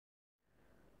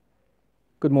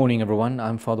Good morning, everyone.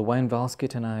 I'm Father Wayne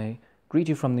Valskit, and I greet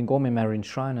you from the Ngome Marian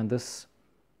Shrine on this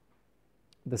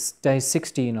day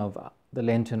 16 of the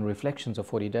Lenten Reflections of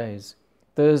 40 days,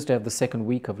 Thursday of the second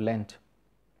week of Lent.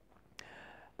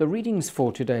 The readings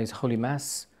for today's Holy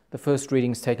Mass, the first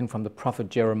reading is taken from the prophet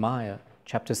Jeremiah,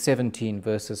 chapter 17,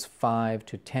 verses 5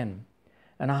 to 10,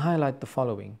 and I highlight the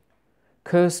following.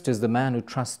 Cursed is the man who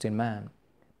trusts in man.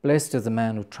 Blessed is the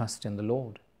man who trusts in the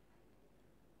Lord,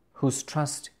 whose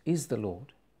trust is the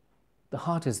Lord. The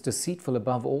heart is deceitful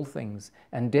above all things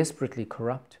and desperately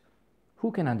corrupt. Who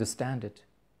can understand it?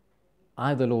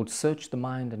 I, the Lord, search the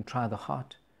mind and try the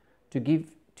heart, to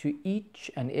give to each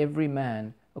and every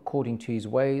man according to his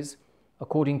ways,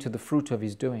 according to the fruit of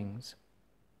his doings.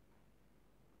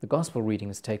 The Gospel reading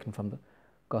is taken from the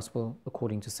Gospel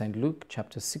according to St. Luke,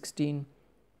 chapter 16,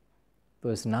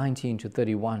 verse 19 to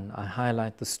 31. I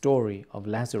highlight the story of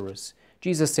Lazarus.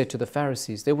 Jesus said to the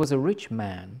Pharisees, there was a rich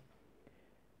man,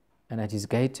 and at his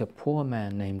gate a poor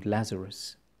man named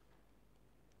Lazarus,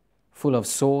 full of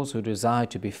sores, who desired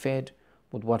to be fed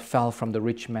with what fell from the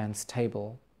rich man's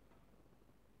table.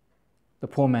 The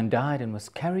poor man died and was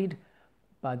carried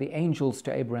by the angels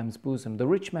to Abraham's bosom. The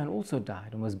rich man also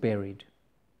died and was buried.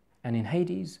 And in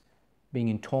Hades, being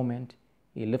in torment,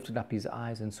 he lifted up his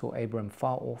eyes and saw Abraham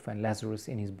far off and Lazarus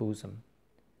in his bosom.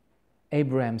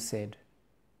 Abraham said,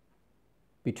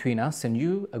 between us and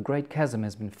you a great chasm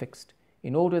has been fixed,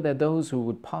 in order that those who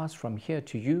would pass from here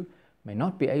to you may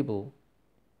not be able,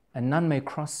 and none may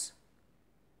cross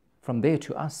from there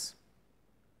to us.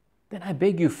 Then I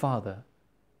beg you, Father,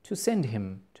 to send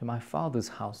him to my father's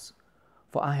house,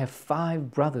 for I have 5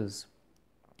 brothers,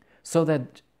 so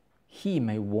that he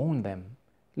may warn them,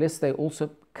 lest they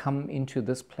also come into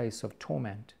this place of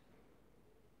torment.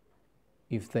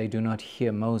 If they do not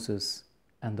hear Moses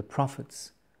and the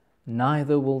prophets,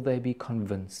 neither will they be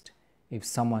convinced if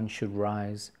someone should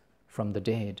rise from the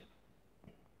dead.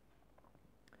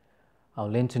 Our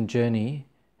Lenten journey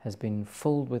has been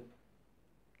filled with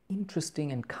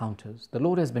interesting encounters. The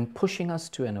Lord has been pushing us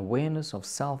to an awareness of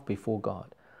self before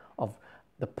God, of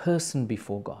the person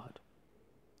before God,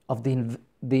 of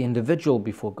the individual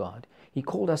before God. He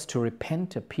called us to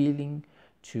repent, appealing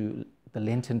to the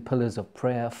Lenten pillars of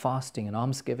prayer, fasting, and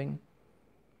almsgiving.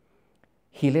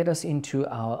 He led us into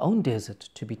our own desert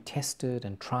to be tested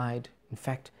and tried. In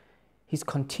fact, He's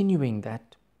continuing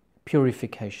that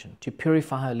purification, to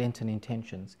purify our Lenten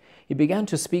intentions. He began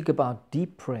to speak about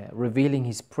deep prayer, revealing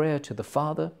His prayer to the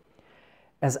Father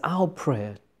as our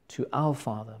prayer to our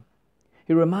Father.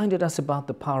 He reminded us about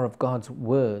the power of God's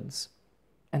words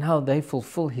and how they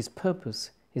fulfill His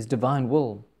purpose, His divine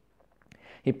will.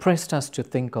 He pressed us to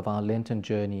think of our Lenten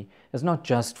journey as not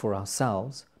just for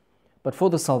ourselves, but for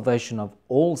the salvation of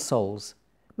all souls,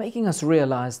 making us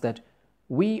realize that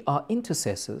we are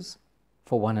intercessors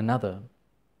for one another.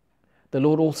 The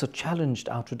Lord also challenged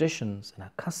our traditions and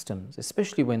our customs,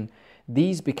 especially when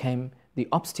these became the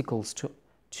obstacles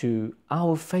to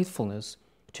our faithfulness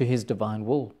to His divine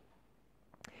will.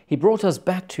 He brought us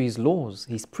back to His laws,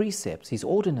 His precepts, His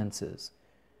ordinances,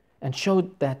 and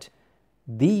showed that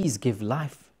these give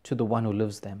life to the one who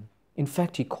lives them. In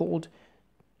fact, He called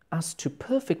us to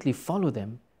perfectly follow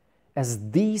them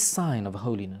as the sign of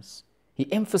holiness. He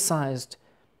emphasized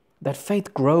that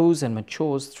faith grows and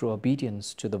matures through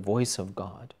obedience to the voice of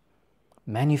God,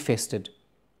 manifested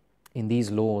in these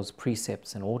laws,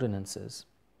 precepts, and ordinances.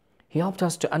 He helped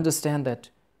us to understand that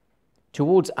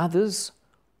towards others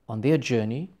on their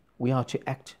journey, we are to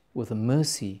act with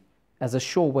mercy as a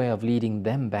sure way of leading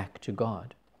them back to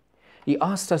God. He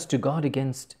asked us to guard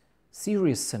against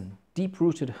serious sin,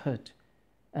 deep-rooted hurt,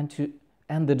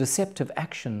 and the deceptive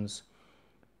actions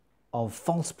of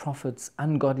false prophets,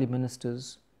 ungodly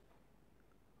ministers,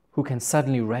 who can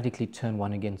suddenly radically turn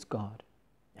one against God.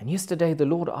 And yesterday the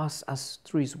Lord asked us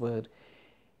through His word,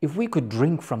 if we could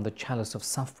drink from the chalice of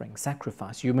suffering,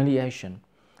 sacrifice, humiliation,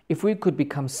 if we could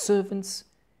become servants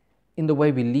in the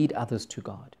way we lead others to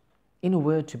God, in a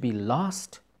word, to be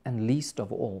last and least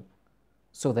of all,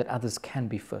 so that others can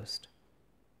be first.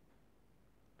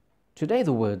 Today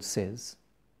the word says,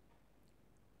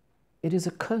 it is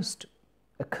a curse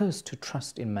to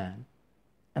trust in man,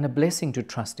 and a blessing to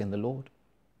trust in the Lord.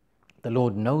 The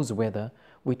Lord knows whether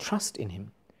we trust in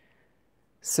Him,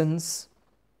 since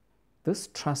this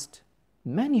trust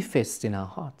manifests in our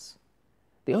hearts.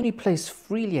 The only place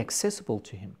freely accessible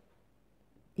to Him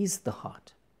is the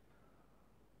heart.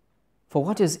 For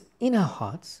what is in our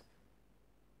hearts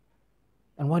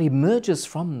and what emerges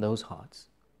from those hearts,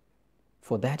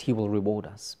 for that He will reward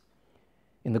us.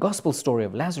 In the gospel story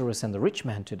of Lazarus and the rich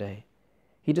man today,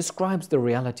 he describes the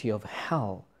reality of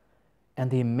hell and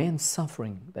the immense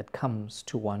suffering that comes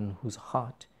to one whose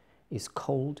heart is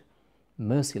cold,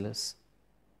 merciless,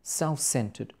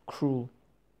 self-centered, cruel,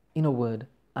 in a word,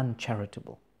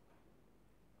 uncharitable.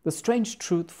 The strange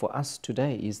truth for us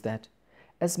today is that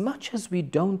as much as we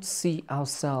don't see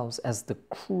ourselves as the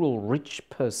cruel rich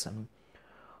person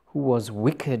who was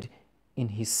wicked in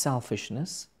his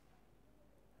selfishness,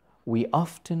 we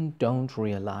often don't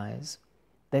realize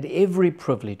that every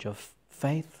privilege of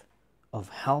faith, of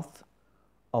health,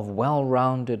 of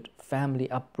well-rounded family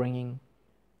upbringing,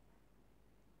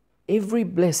 every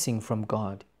blessing from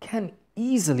God can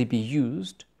easily be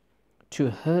used to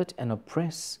hurt and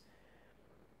oppress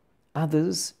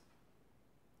others,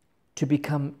 to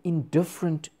become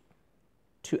indifferent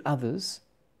to others,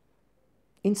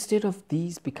 instead of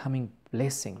these becoming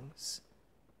blessings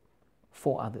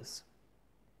for others.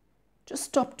 Just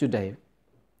stop today,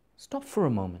 stop for a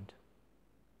moment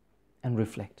and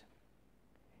reflect.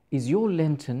 Is your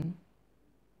Lenten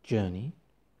journey,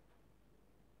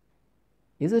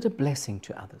 is it a blessing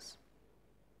to others?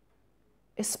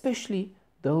 Especially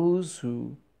those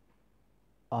who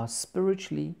are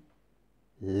spiritually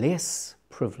less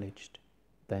privileged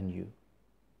than you?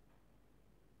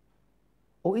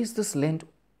 Or is this Lent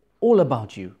all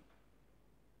about you?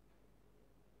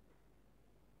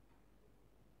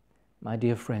 My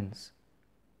dear friends,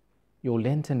 your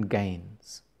Lenten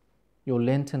gains, your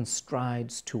Lenten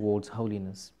strides towards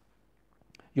holiness,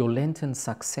 your Lenten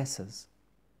successes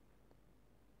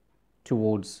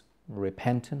towards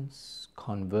repentance,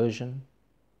 conversion,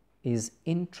 is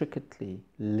intricately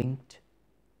linked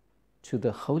to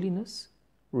the holiness,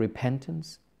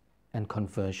 repentance, and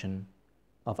conversion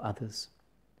of others.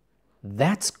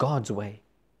 That's God's way.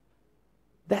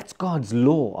 That's God's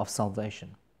law of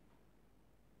salvation.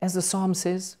 As the psalm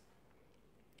says,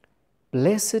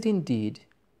 blessed indeed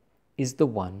is the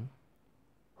one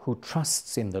who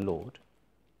trusts in the Lord,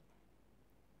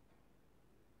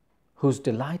 whose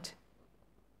delight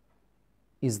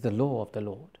is the law of the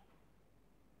Lord,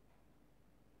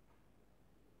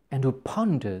 and who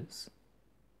ponders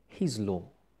his law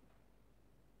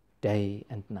day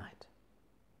and night.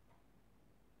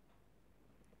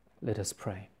 Let us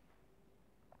pray.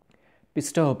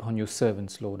 Bestow upon your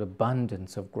servants, Lord,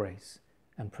 abundance of grace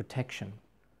and protection.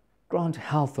 Grant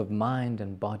health of mind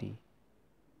and body.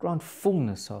 Grant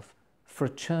fullness of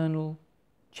fraternal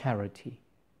charity,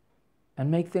 and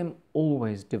make them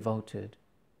always devoted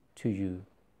to you.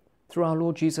 Through our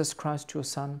Lord Jesus Christ, your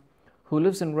Son, who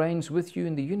lives and reigns with you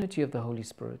in the unity of the Holy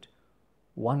Spirit,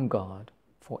 one God,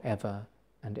 forever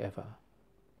and ever.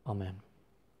 Amen.